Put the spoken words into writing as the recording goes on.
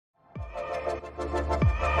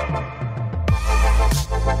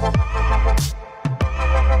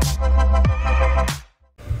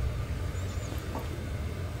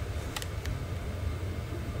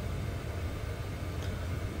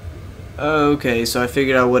Okay, so I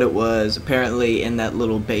figured out what it was. Apparently in that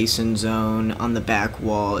little basin zone on the back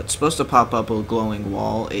wall, it's supposed to pop up a glowing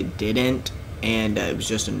wall. It didn't, and it was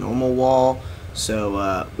just a normal wall.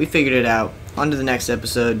 So we figured it out. On to the next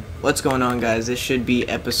episode. What's going on, guys? This should be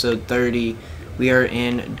episode 30. We are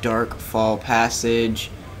in Dark Fall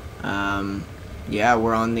Passage. Yeah,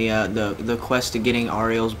 we're on the quest to getting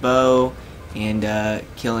Ariel's bow and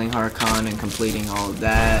killing Harkon and completing all of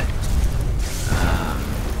that.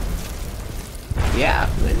 Yeah,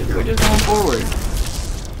 we're just going forward.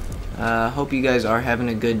 Hope you guys are having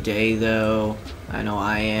a good day, though. I know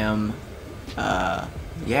I am.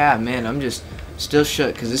 Yeah, man, I'm just still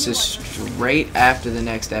shook because this is straight after the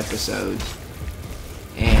next episode.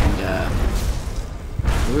 And,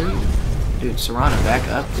 where are you? Dude, Serana, back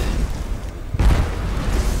up then.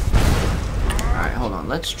 Alright, hold on.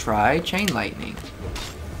 Let's try Chain Lightning.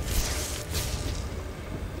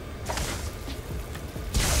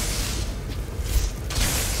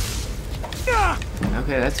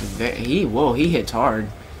 Okay, that's very... Whoa, he hits hard.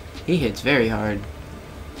 He hits very hard.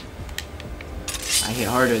 I hit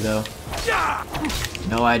harder, though.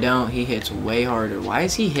 No, I don't. He hits way harder. Why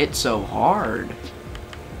is he hit so hard?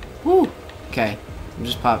 Woo! Okay, I'll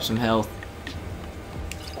just pop some health.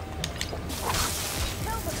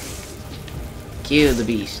 Kill the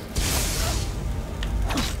beast.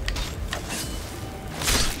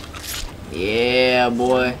 Yeah,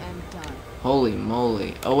 boy. Holy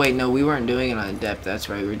moly. Oh wait, no, we weren't doing it on Adept. That's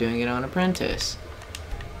right, we were doing it on Apprentice.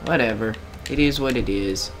 Whatever. It is what it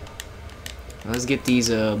is. Let's get these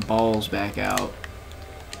balls back out.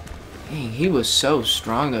 Dang, he was so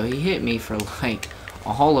strong though. He hit me for like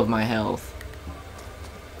all of my health.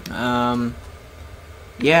 Yeah,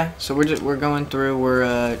 so we're going through.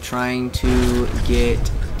 We're trying to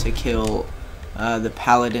get to kill the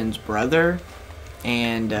Paladin's brother,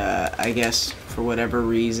 and I guess for whatever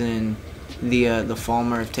reason the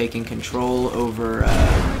Falmer have taken control over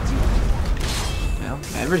well,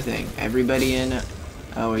 everything. Everybody in.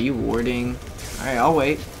 Oh, are you warding? All right, I'll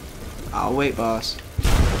wait. I'll wait, boss.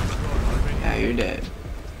 Yeah, you're dead.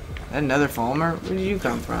 That another Falmer? Where did you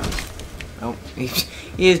come from? Oh, he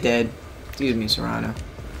is dead. Excuse me, Serana.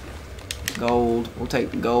 Gold. We'll take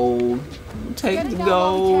the gold. We'll take the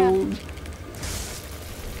gold.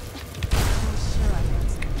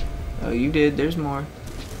 Oh, you did. There's more.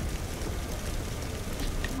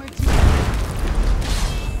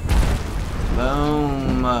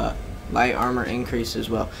 Boom. Light armor increase as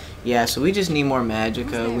well. Yeah, so we just need more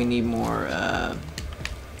magicka. We need more,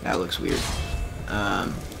 that looks weird.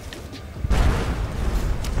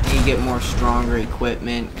 Need to get more stronger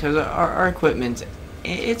equipment, because our equipment's,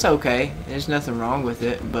 it's okay. There's nothing wrong with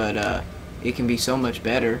it, but, it can be so much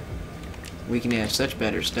better. We can have such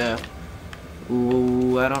better stuff.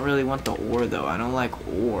 Ooh, I don't really want the ore, though. I don't like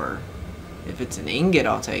ore. If it's an ingot,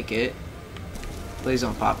 I'll take it. Please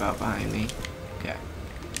don't pop out behind me. Okay.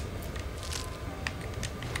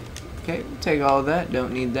 Okay, we'll take all of that.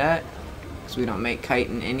 Don't need that. Because we don't make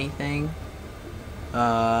chitin anything.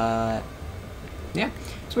 Yeah.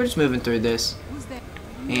 So we're just moving through this.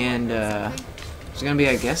 And, there's going to be,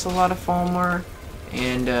 I guess, a lot of Falmer.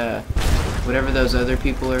 And, whatever those other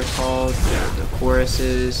people are called. The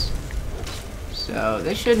choruses. So,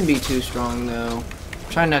 they shouldn't be too strong, though. I'm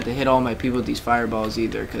trying not to hit all my people with these fireballs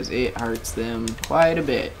either, because it hurts them quite a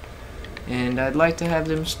bit. And I'd like to have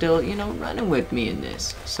them still, you know, running with me in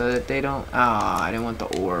this, so that they don't... Ah, I didn't want the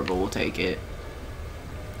ore, but we'll take it.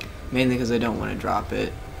 Mainly because I don't want to drop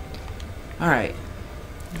it. Alright.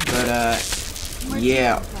 But,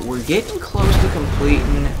 yeah, we're getting close to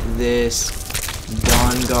completing this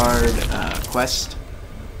Dawn Guard quest,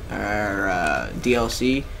 or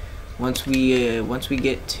DLC. Once we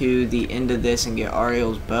get to the end of this and get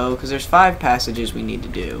Ariel's bow, because there's 5 passages we need to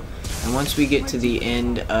do, and once we get to the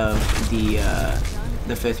end of the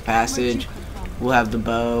 5th passage, we'll have the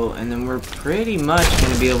bow, and then we're pretty much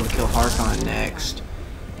going to be able to kill Harkon next.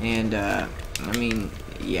 And I mean,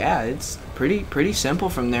 yeah, it's pretty simple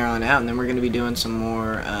from there on out. And then we're going to be doing some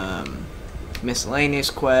more miscellaneous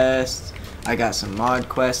quests. I got some mod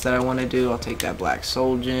quests that I want to do. I'll take that Black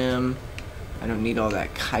Soul Gem. I don't need all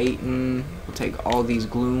that chitin. We'll take all these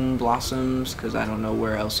gloom blossoms because I don't know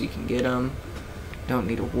where else you can get them. Don't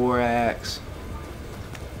need a war axe.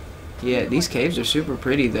 Yeah, these caves are super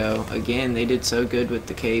pretty though. Again, they did so good with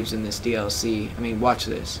the caves in this DLC. I mean, watch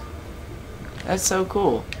this. That's so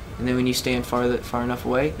cool. And then when you stand far enough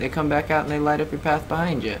away, they come back out and they light up your path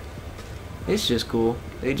behind you. It's just cool.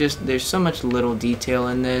 There's so much little detail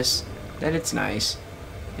in this that it's nice.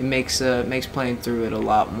 It makes playing through it a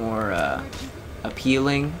lot more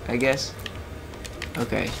appealing, I guess.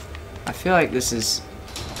 Okay, I feel like this is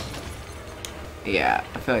Yeah,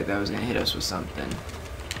 I feel like that was gonna hit us with something.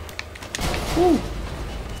 Woo.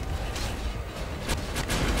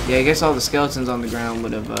 Yeah, I guess all the skeletons on the ground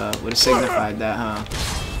would have signified that, huh?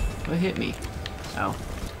 What hit me? Oh.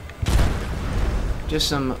 Just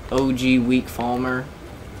some OG weak Falmer.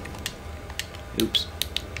 Oops.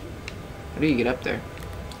 How do you get up there?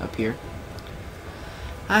 Up here.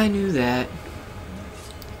 I knew that.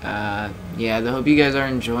 Yeah, I hope you guys are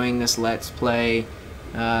enjoying this Let's Play.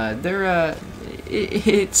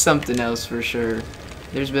 It's something else for sure.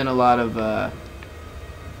 There's been a lot of,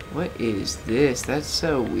 what is this? That's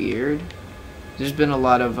so weird. There's been a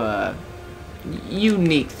lot of,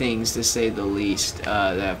 unique things, to say the least,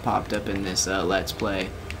 that have popped up in this, Let's Play.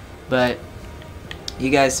 But you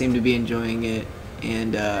guys seem to be enjoying it,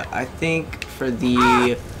 and, I think for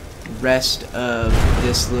the rest of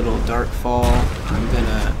this little Darkfall,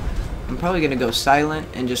 I'm probably gonna go silent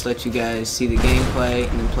and just let you guys see the gameplay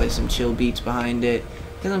and then play some chill beats behind it,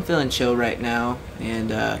 because I'm feeling chill right now. And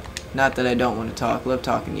not that I don't want to talk, love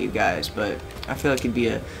talking to you guys, but I feel like it'd be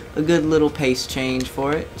a good little pace change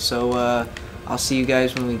for it. So I'll see you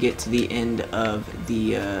guys when we get to the end of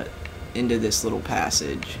this little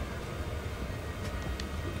passage.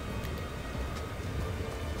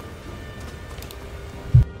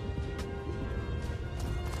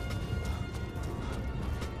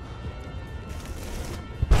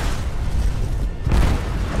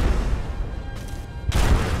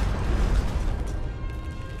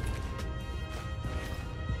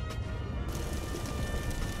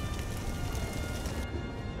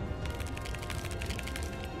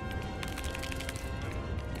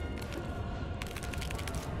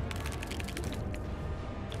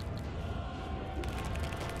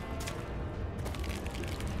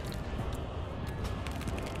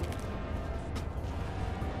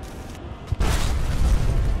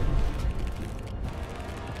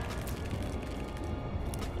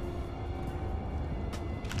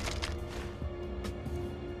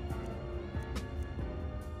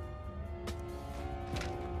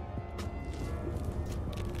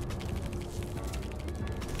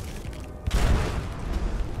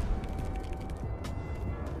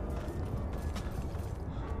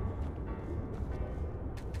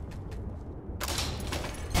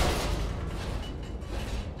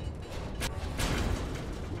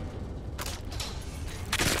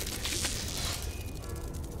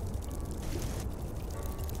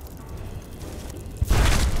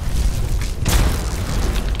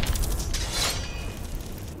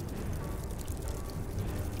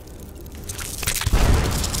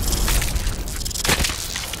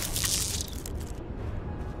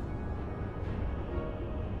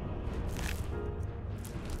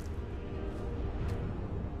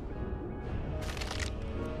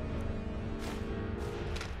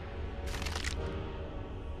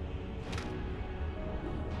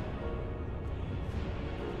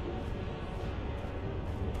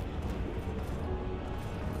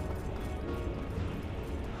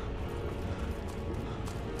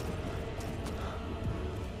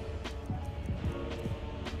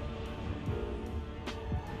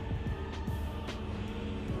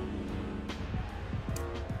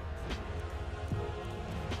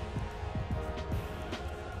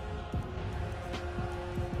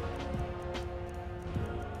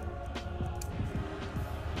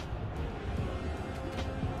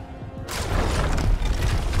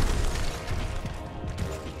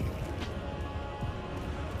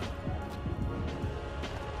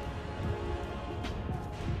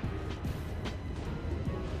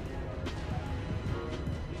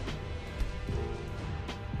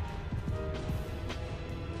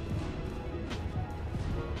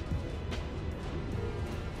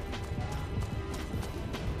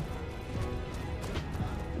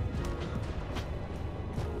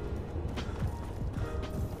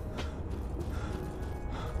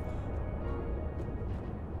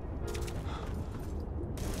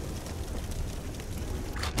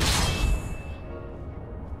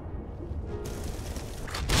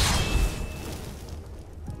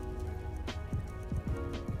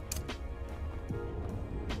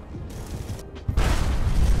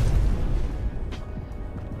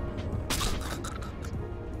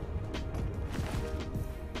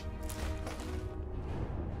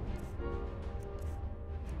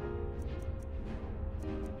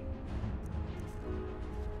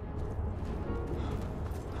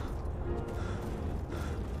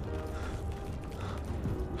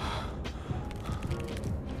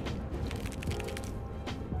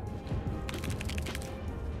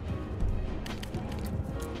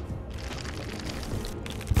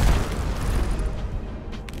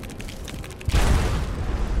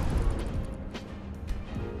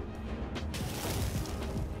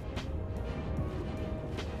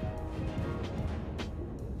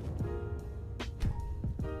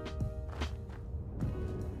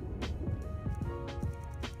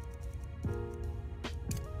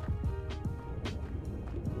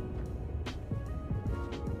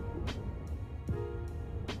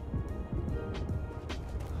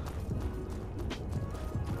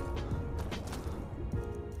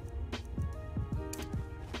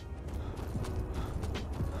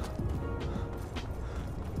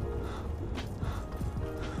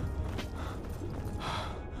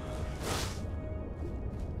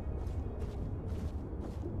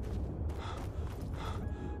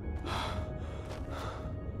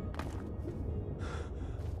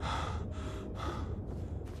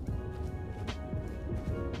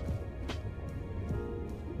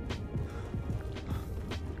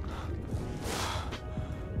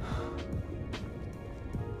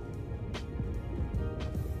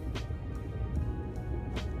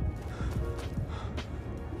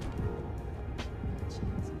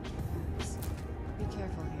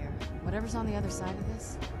 Whatever's on the other side of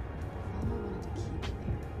this, Alma wanted to keep it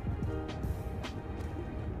there.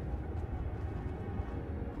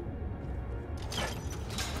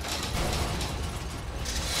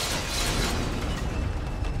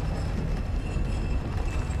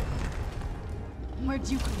 Where'd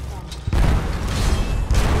you come from?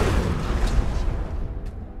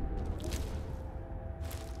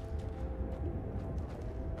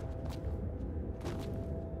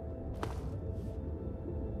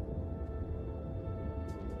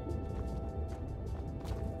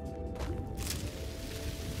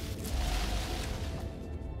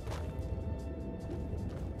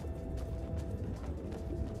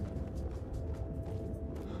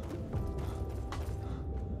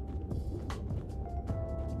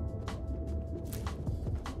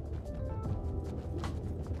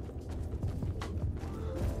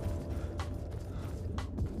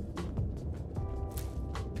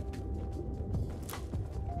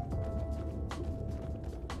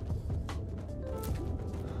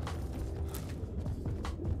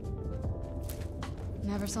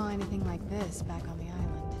 Never saw anything like this back on the island.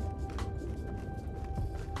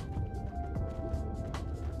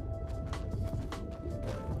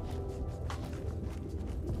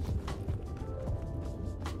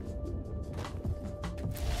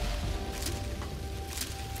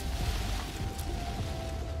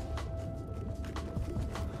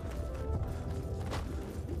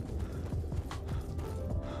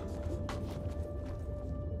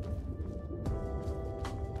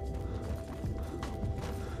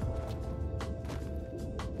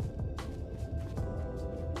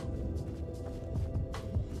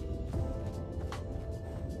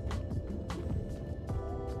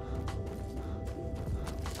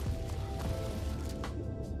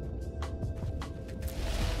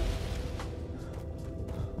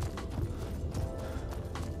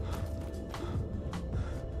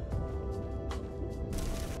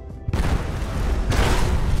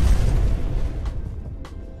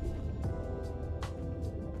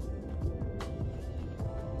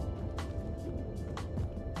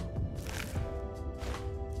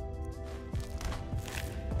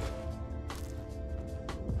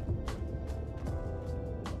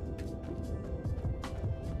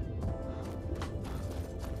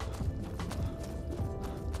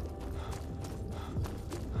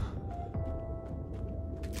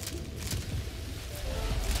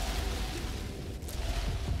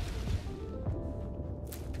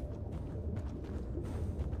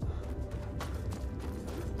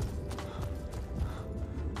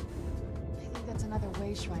 Another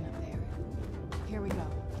way shrine up there. Here we go.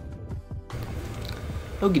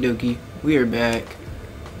 Okie dokie, we are back.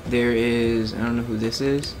 There is, I don't know who this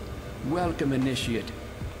is. Welcome, Initiate.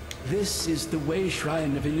 This is the Way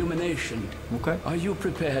Shrine of Illumination. Okay. Are you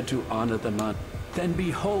prepared to honor the nun? Then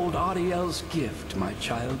behold Ariel's gift, my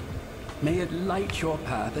child. May it light your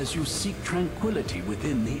path as you seek tranquility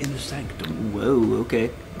within the inner sanctum. Whoa, okay.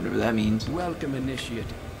 Whatever that means. Welcome, Initiate.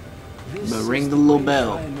 But ring the little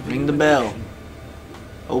bell. Ring the bell.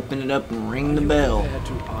 Open it up and ring the bell.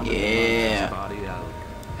 Yeah.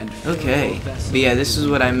 Okay. But yeah, this is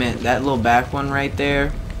what I meant. That little back one right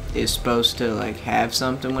there is supposed to like have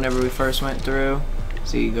something whenever we first went through.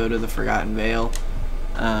 So you go to the Forgotten Vale.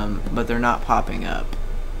 But they're not popping up.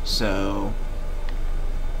 So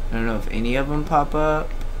I don't know if any of them pop up.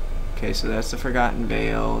 Okay, so that's the Forgotten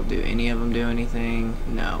Vale. Do any of them do anything?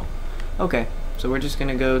 No. Okay. So we're just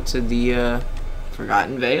gonna go to the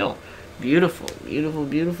Forgotten Vale. Beautiful, beautiful,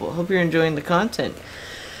 beautiful. Hope you're enjoying the content.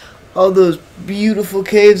 All those beautiful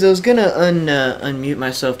caves. I was gonna unmute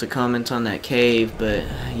myself to comment on that cave, but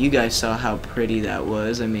you guys saw how pretty that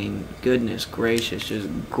was. I mean, goodness gracious, just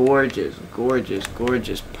gorgeous, gorgeous,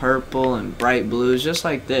 gorgeous purple and bright blues, just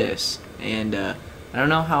like this. And I don't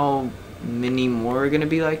know how many more are gonna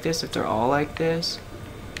be like this. If they're all like this,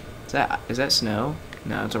 is that snow?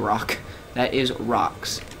 No, it's a rock. That is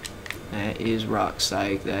rocks. That is rock,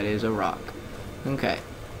 Syke. That is a rock. Okay.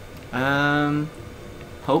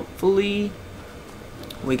 Hopefully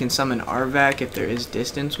we can summon Arvac if there is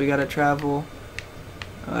distance we gotta travel.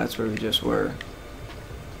 Oh, that's where we just were.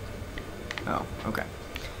 Oh, okay.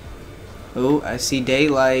 Oh, I see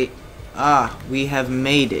daylight. Ah, we have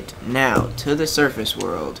made it now to the surface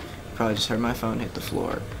world. Probably just heard my phone hit the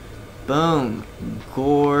floor. Boom.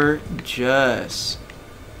 Gorgeous.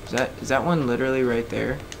 Is that one literally right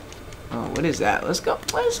there? Oh, what is that? Let's go.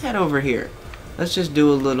 Let's head over here. Let's just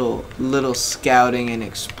do a little scouting and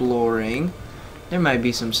exploring. There might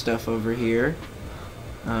be some stuff over here.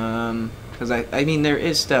 Cause I mean there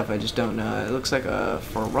is stuff. I just don't know. It looks like a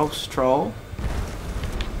foretold.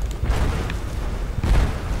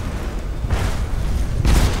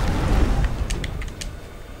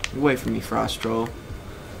 away from me, Frost Troll.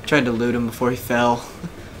 Tried to loot him before he fell,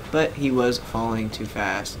 but he was falling too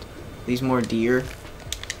fast. These more deer.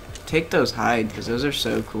 Take those hide, because those are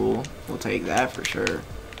so cool. We'll take that for sure.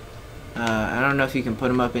 I don't know if you can put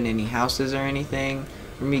them up in any houses or anything.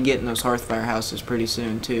 We're going to be getting those Hearthfire houses pretty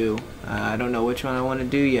soon too. I don't know which one I want to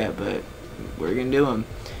do yet, but we're going to do them.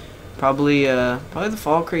 Probably the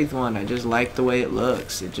Falkreath one. I just like the way it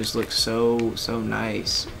looks. It just looks so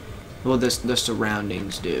nice. Well, the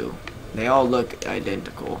surroundings do. They all look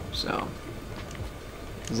identical, so.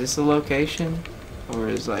 Is this the location? Or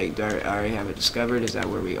is like, do I already have it discovered? Is that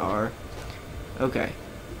where we are? Okay.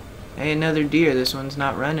 Hey, another deer. This one's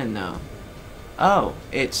not running though. Oh,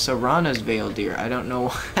 it's Serana's Veil deer. I don't know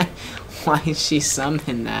why she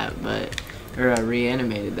summoned that, but, or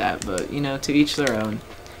reanimated that, but, you know, to each their own.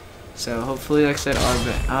 So hopefully, like I said,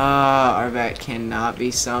 Arvat cannot be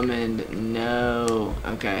summoned. No.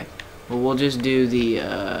 Okay. Well, we'll just do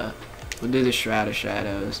the Shroud of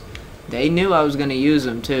Shadows. They knew I was gonna use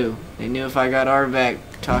them too. They knew if I got Arvat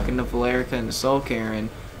talking to Valerica and the Soul Karen,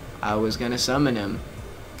 I was gonna summon him.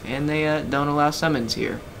 And they don't allow summons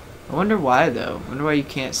here. I wonder why though. I wonder why you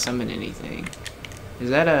can't summon anything. Is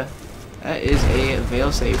that that is a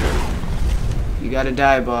Veil Saber. You gotta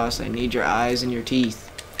die, boss. I need your eyes and your teeth.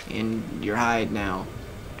 And your hide now.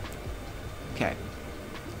 Okay.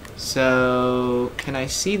 So, can I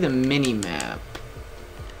see the mini-map?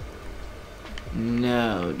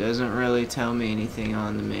 No, doesn't really tell me anything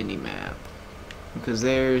on the mini-map. Because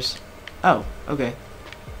there's... Oh, okay.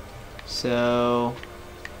 So...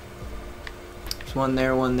 there's one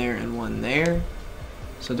there, and one there.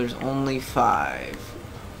 So there's only 5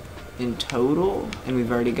 in total, and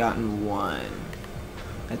we've already gotten 1.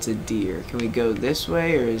 That's a deer. Can we go this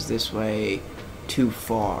way, or is this way too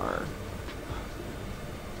far?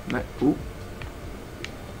 Ooh.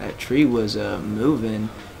 That tree was moving.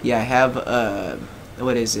 Yeah, I have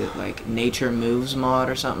what is it, like nature moves mod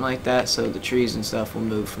or something like that, so the trees and stuff will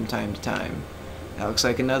move from time to time. That looks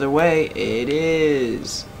like another way. It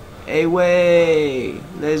is a way.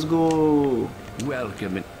 Let's go.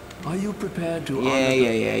 Welcome. Are you prepared to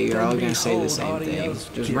yeah, you're all gonna say the same thing.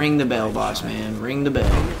 Just ring the bell, boss man. Ring the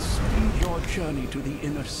bell. Speed your journey to the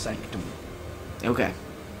inner sanctum. Okay.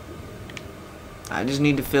 I just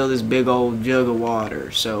need to fill this big old jug of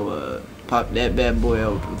water, so pop that bad boy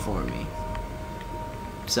open for me.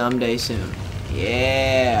 Someday soon.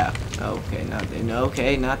 Yeah. Okay,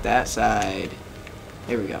 not that side.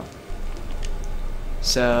 There we go.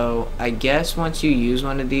 So, I guess once you use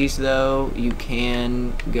one of these, though, you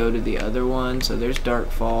can go to the other one. So, there's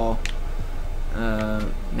Darkfall.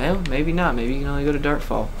 No, maybe not. Maybe you can only go to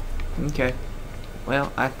Darkfall. Okay.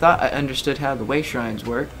 Well, I thought I understood how the way shrines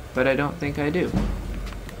work, but I don't think I do.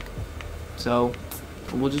 So,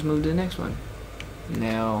 we'll just move to the next one.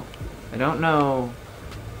 Now, I don't know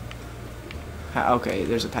how... Okay,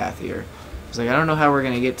 there's a path here. It's like, I don't know how we're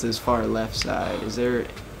going to get to this far left side. Is there...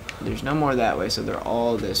 There's no more that way, so they're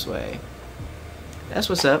all this way. That's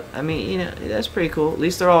what's up. I mean, you know, that's pretty cool. At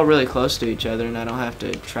least they're all really close to each other, and I don't have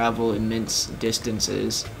to travel immense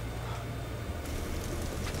distances.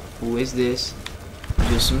 Who is this?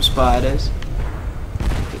 Just some spiders.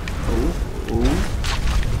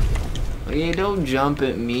 Oh, yeah, don't jump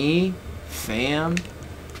at me, fam.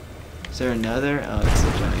 Is there another? Oh, it's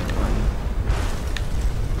the giant one.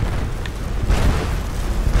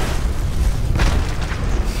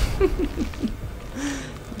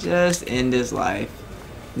 Just end his life.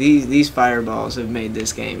 These fireballs have made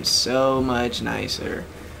this game so much nicer.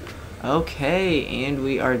 Okay, and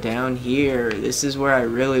we are down here. This is where I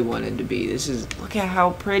really wanted to be. Look at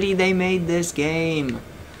how pretty they made this game.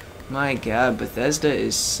 My God, Bethesda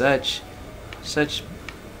is such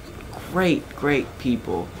great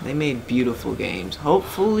people. They made beautiful games.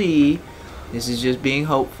 Hopefully, this is just being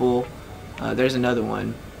hopeful. There's another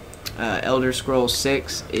one. Elder Scrolls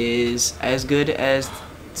 6 is as good as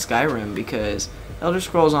Skyrim, because Elder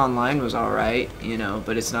Scrolls Online was alright, you know,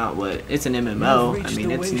 but it's not it's an MMO. I mean,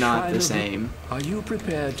 it's not the same. Are you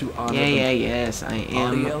prepared to honor yes, I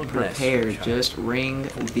am prepared. Just ring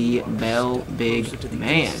the bell, big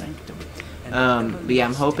man. But yeah,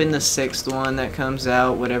 I'm hoping the 6th one that comes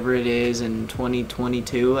out, whatever it is, in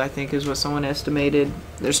 2022, I think is what someone estimated.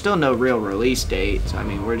 There's still no real release date, so I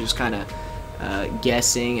mean, we're just kind of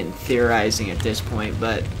guessing and theorizing at this point,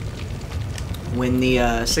 but when the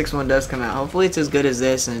 6th one does come out, hopefully it's as good as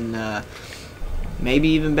this, and maybe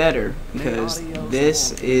even better, because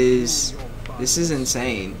this is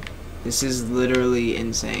insane. This is literally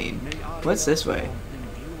insane. What's this way?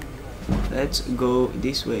 Let's go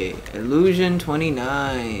this way. Illusion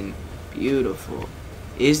 29. Beautiful.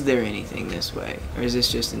 is there anything this way? Or is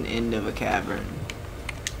this just an end of a cavern?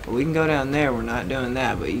 Well, we can go down there. We're not doing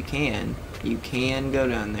that, but you can. You can go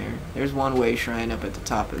down there. There's one way shrine up at the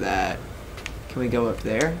top of that. Can we go up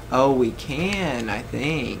there? Oh, we can, I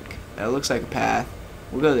think. That looks like a path.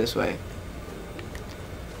 We'll go this way.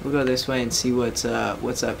 We'll go this way and see what's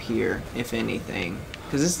up here, if anything.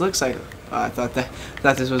 Because this looks like... Oh, I thought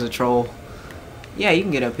this was a troll. Yeah, you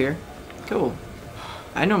can get up here. Cool.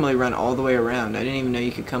 I normally run all the way around. I didn't even know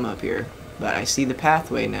you could come up here. But I see the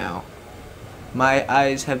pathway now. My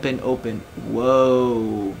eyes have been opened.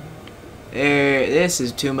 Whoa. This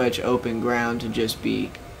is too much open ground to just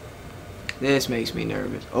be... This makes me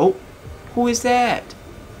nervous. Oh, who is that?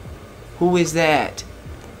 Who is that?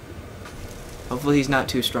 Hopefully he's not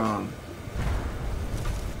too strong.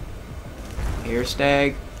 Air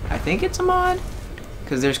Stag. I think it's a mod.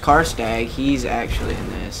 Because there's Car Stag. He's actually in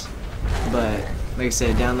this. But, like I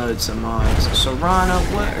said, download some mods. Serana,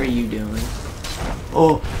 what are you doing?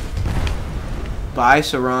 Oh. Bye,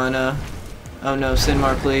 Serana. Oh no,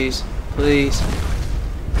 Sinmar, please. Please.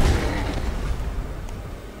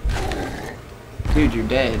 Dude, you're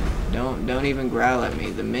dead. Don't even growl at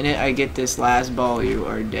me. The minute I get this last ball, you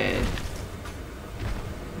are dead.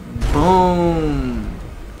 Boom.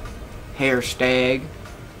 Hair Stag.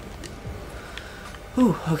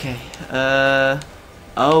 Whew, okay.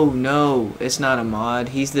 Oh no, it's not a mod.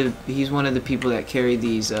 He's one of the people that carry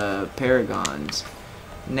these paragons.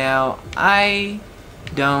 Now, I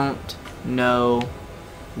don't know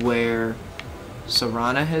where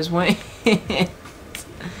Serana has went.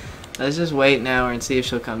 Let's just wait an hour and see if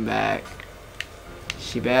she'll come back. Is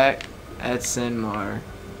she back? That's Sinmar.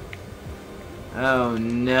 Oh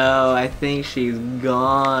no, I think she's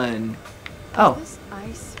gone. Oh. Does this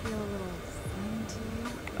ice feel a little thin to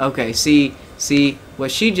you? Okay, see, what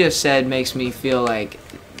she just said makes me feel like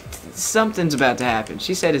something's about to happen.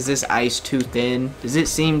 She said, is this ice too thin? Does it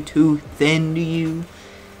seem too thin to you?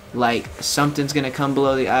 Like something's gonna come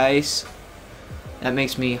below the ice? That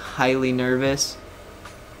makes me highly nervous.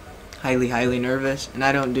 Highly nervous. And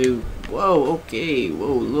I don't do... Whoa, okay.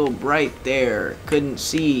 Whoa, a little bright there. Couldn't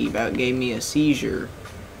see. About gave me a seizure.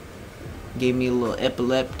 Gave me a little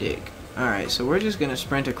epileptic. Alright, so we're just going to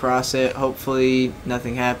sprint across it. Hopefully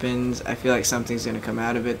nothing happens. I feel like something's going to come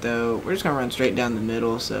out of it though. We're just going to run straight down the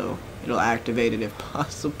middle so it'll activate it if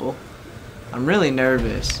possible. I'm really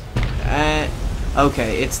nervous.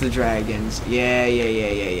 Okay, it's the dragons. Yeah.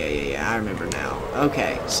 I remember now.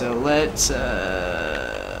 Okay, so let's...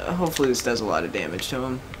 hopefully this does a lot of damage to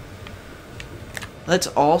him. Let's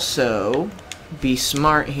also be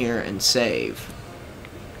smart here and save.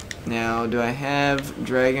 Now, do I have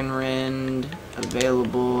Dragon Rend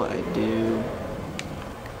available? I do.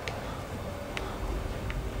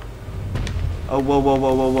 Oh,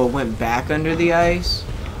 whoa. Went back under the ice?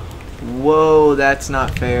 Whoa, that's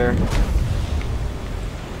not fair.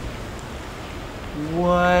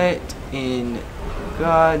 What in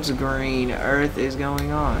God's green earth is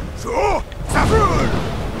going on?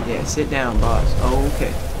 Yeah, sit down, boss. Oh,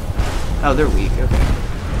 okay. Oh, they're weak. Okay.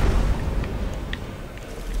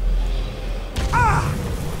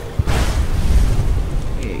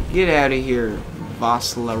 Hey, get out of here,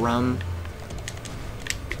 Voslarum.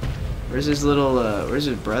 Where's his little, where's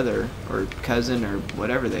his brother or cousin or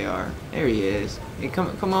whatever they are? There he is. Hey,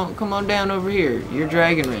 come on down over here. You're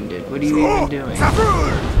dragon rended. What are you even doing?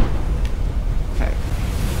 Okay.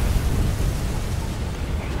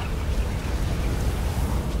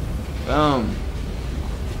 Boom.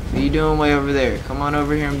 What are you doing way over there? Come on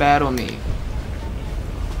over here and battle me.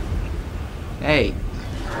 Hey.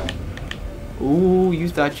 Ooh, you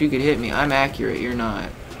thought you could hit me. I'm accurate. You're not.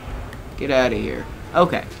 Get out of here.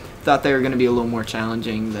 Okay. Thought they were going to be a little more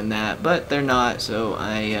challenging than that, but they're not, so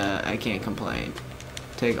I can't complain.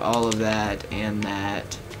 Take all of that and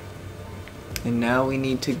that. And now we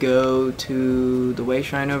need to go to the way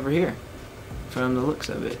shrine over here, from the looks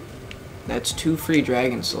of it. That's 2 free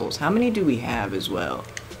dragon souls. How many do we have as well?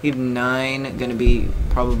 We have 9, gonna be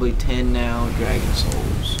probably 10 now, dragon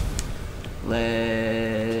souls.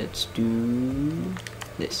 Let's do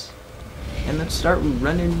this. And let's start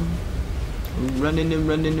running. Running.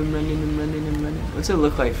 What's it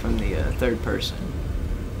look like from the third person?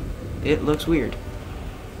 It looks weird.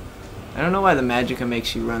 I don't know why the magicka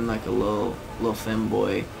makes you run like a little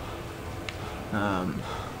femboy.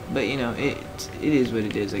 But you know, it is what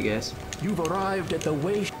it is, I guess. You've arrived at the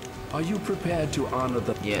way. Are you prepared to honor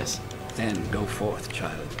the... Yes. Then go forth,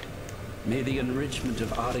 child. May the enrichment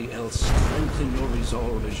of Ariel strengthen your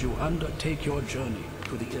resolve as you undertake your journey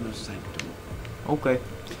to the inner sanctum. Okay.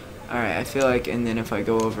 Alright, I feel like, and then if I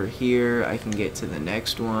go over here, I can get to the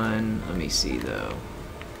next one. Let me see, though.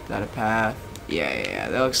 Is that a path? Yeah,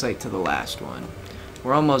 that looks like to the last one.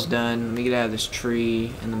 We're almost done. Let me get out of this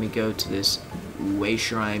tree and let me go to this way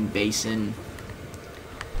shrine basin.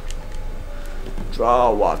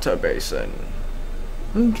 Draw water basin.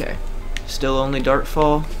 Okay. Still only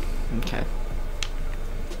Darkfall? Okay.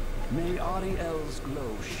 May Ariel's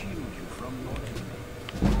glow shield you from your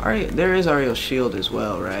enemy. Alright, there is Ariel's shield as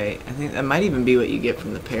well, right? I think that might even be what you get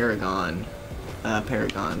from the Paragons.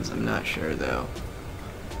 I'm not sure though.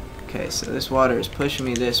 Okay, so this water is pushing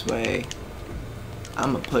me this way.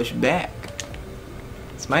 I'm gonna push back.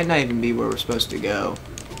 This might not even be where we're supposed to go.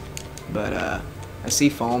 But I see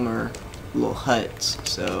Falmer little huts,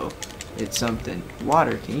 so it's something.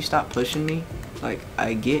 Water, can you stop pushing me? Like,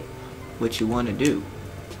 I get what you want to do,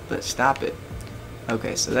 but stop it.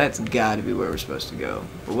 Okay, so that's gotta be where we're supposed to go.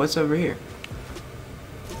 But what's over here?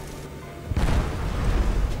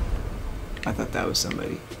 I thought that was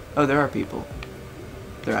somebody. Oh, there are people.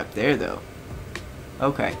 They're up there though.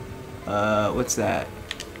 Okay. What's that?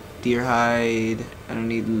 Deer hide. I don't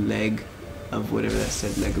need leg of whatever that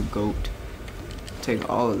said. Leg of goat. Take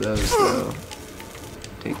all of those though.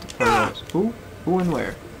 Take the pearls. Who? Who and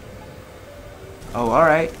where? Oh,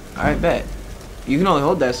 alright. Alright, bet. You can only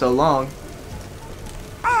hold that so long.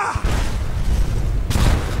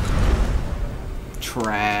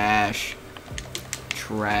 Trash.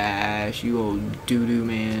 Trash. You old doo-doo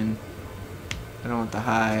man. I don't want the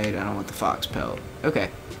hide. I don't want the fox pelt. Okay.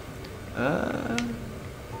 Oh,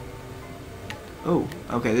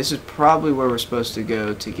 okay. This is probably where we're supposed to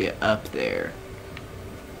go to get up there.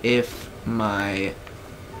 If my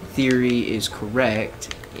theory is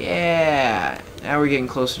correct. Yeah. Now we're getting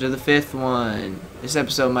closer to the 5th one. This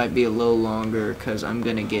episode might be a little longer because I'm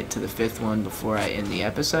going to get to the 5th one before I end the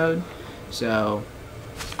episode. So,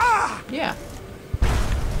 yeah.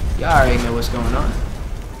 Y'all already know what's going on.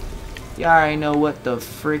 Y'all already know what the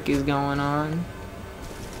frick is going on.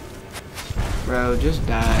 Bro, just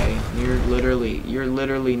die. You're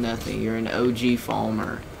literally nothing. You're an OG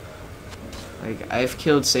Falmer. Like, I've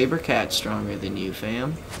killed saber cats stronger than you,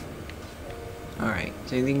 fam. Alright,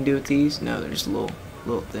 is anything you can do with these? No, they're just little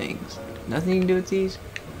things. Nothing you can do with these?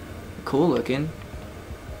 Cool looking.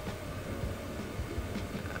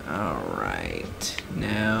 Alright,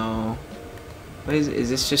 now... What is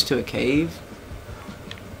this just to a cave?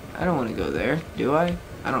 I don't want to go there, do I?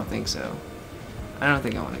 I don't think so. I don't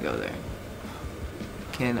think I want to go there.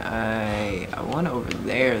 Can I want over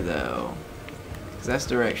there though. Because that's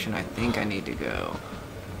the direction I think I need to go.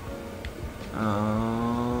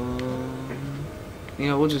 You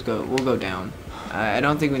know, we'll go down. I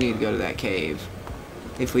don't think we need to go to that cave.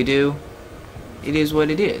 If we do, it is what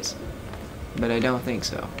it is. But I don't think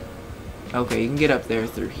so. Okay, you can get up there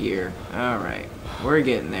through here. Alright, we're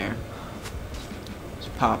getting there.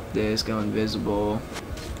 Just pop this, go invisible.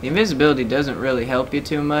 The invisibility doesn't really help you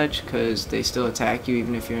too much because they still attack you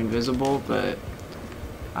even if you're invisible, but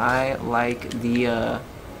I like the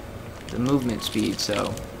movement speed,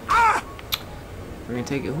 so we're gonna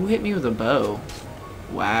take it. Who hit me with a bow?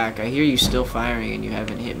 Whack. I hear you still firing and you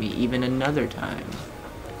haven't hit me even another time.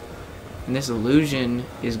 And this illusion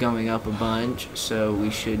is going up a bunch, so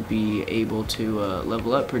we should be able to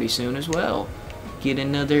level up pretty soon as well. Get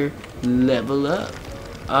another level up.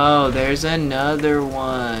 Oh, there's another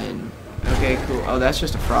one. Okay, cool. Oh, that's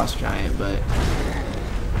just a frost giant, but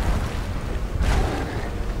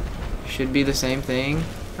should be the same thing,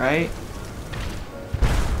 right?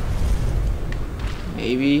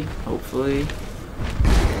 Maybe, hopefully.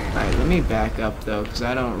 Alright, let me back up though, because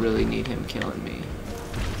I don't really need him killing me.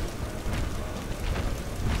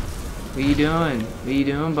 What you doing? What you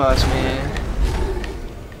doing, boss man?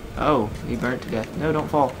 Oh, he burnt to death. No, don't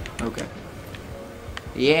fall. Okay.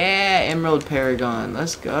 Yeah, Emerald Paragon.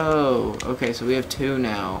 Let's go. Okay, so we have 2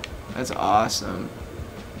 now. That's awesome.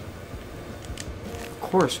 Of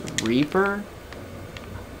course, Reaper?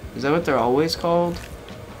 Is that what they're always called?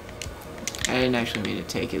 I didn't actually mean to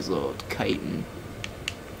take his little chitin.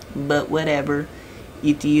 But whatever.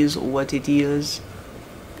 It is what it is.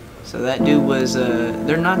 So that dude was,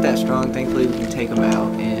 they're not that strong. Thankfully we can take them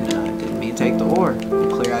out. And didn't mean to take the ore. We'll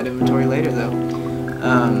clear out inventory later though.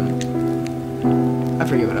 I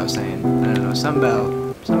forget what I was saying. I don't know. Something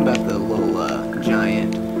about the little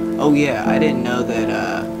giant. Oh yeah, I didn't know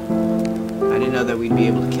that we'd be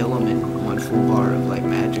able to kill him in 1 full bar of like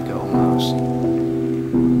magic almost.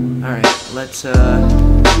 Alright, let's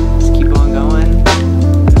keep on going.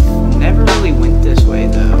 Never really went this way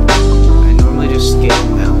though. I normally just scale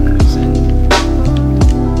mountains and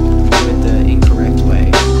do it the incorrect way.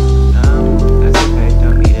 That's okay.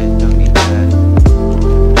 Don't need it. Don't need that.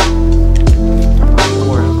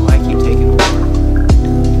 Ore. I keep taking ore.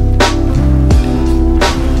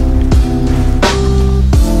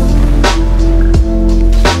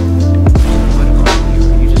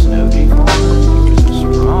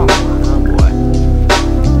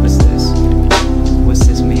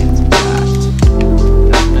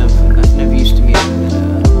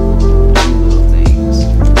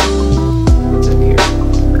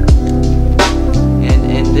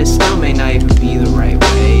 this still may not even be the right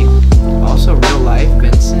way. Also, real life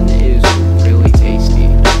venison is really tasty.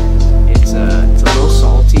 It's a little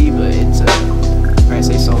salty, but it's or I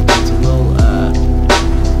say salty, it's a little not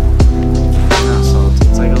salty.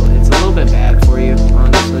 It's a little bit bad for you,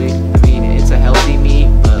 honestly. I mean, it's a healthy meat,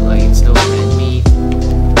 but like it's still red meat.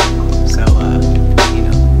 So you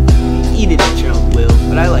know, eat it at your own will.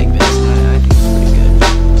 But I like venison. I think it's pretty good.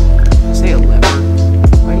 I say a lever.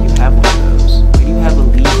 Why do you have one of those? Why do you have a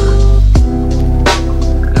lever?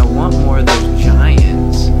 And I want more of those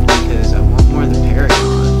giants because I want more of the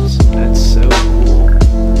paragons. That's so cool.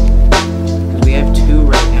 Because we have two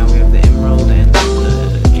right now. We have the emerald and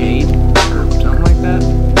the jade, or something like that.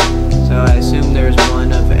 So I assume there's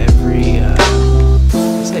one of every. I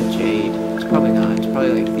said jade. It's probably not. It's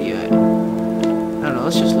probably like the. I don't know.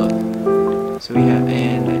 Let's just look. So we have,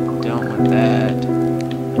 and I don't want that.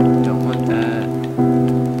 Don't want that.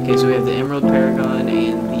 Okay, so we have the emerald paragon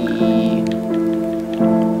and the.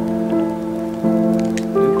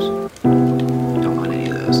 Oops. Don't want any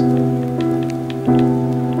of those.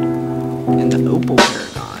 And the opal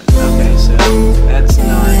paragon. Okay, so that's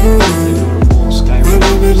not the normal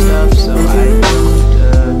Skyrim stuff, so I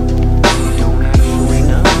don't actually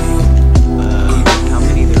know how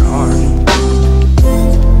many there are.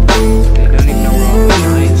 I don't even know where all the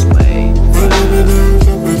giants lay, but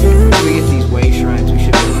once we get these way shrines, we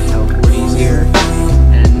should be able to teleport easier,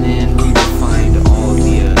 and then we will find all of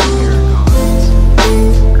the paragons.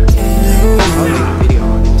 And I'll make a video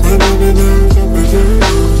on it too.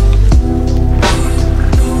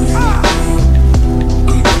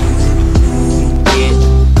 Get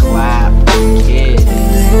clapped, kid.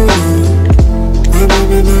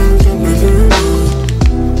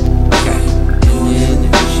 Okay, and then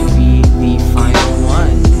it should be the final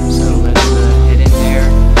one. So let's head in there.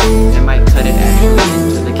 I might cut it actually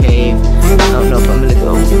into the cave. I don't know if I'm gonna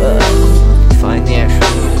go find the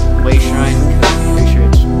actual way shrine because I'm pretty sure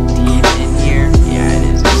it's deep in here. Yeah, it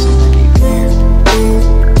is. It's super deep in here.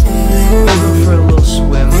 We'll go for a little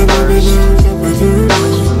swim first. My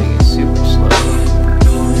swimming is super slow.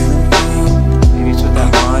 Maybe it's with that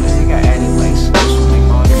mod. I think I added like slow swimming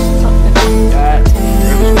mod or something like that. Or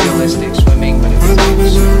it was realistic swimming, but it was like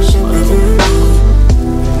super slow.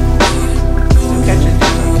 Still catching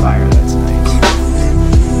things on fire. That's nice.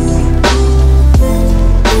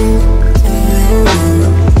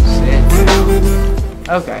 Sit down.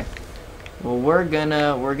 Okay. Well, we're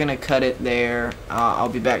gonna cut it there. I'll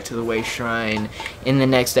be back to the way shrine in the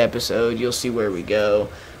next episode. You'll see where we go.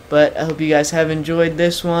 But I hope you guys have enjoyed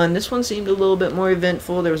this one. This one seemed a little bit more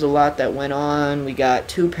eventful. There was a lot that went on. We got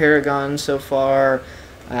 2 paragons so far.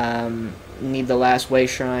 Need the last way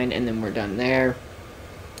shrine, and then we're done there.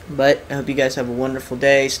 But I hope you guys have a wonderful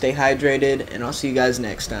day. Stay hydrated, and I'll see you guys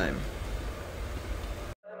next time.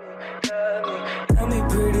 Tell me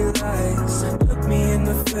pretty lies, look me in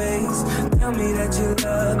the face. Tell me that you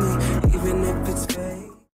love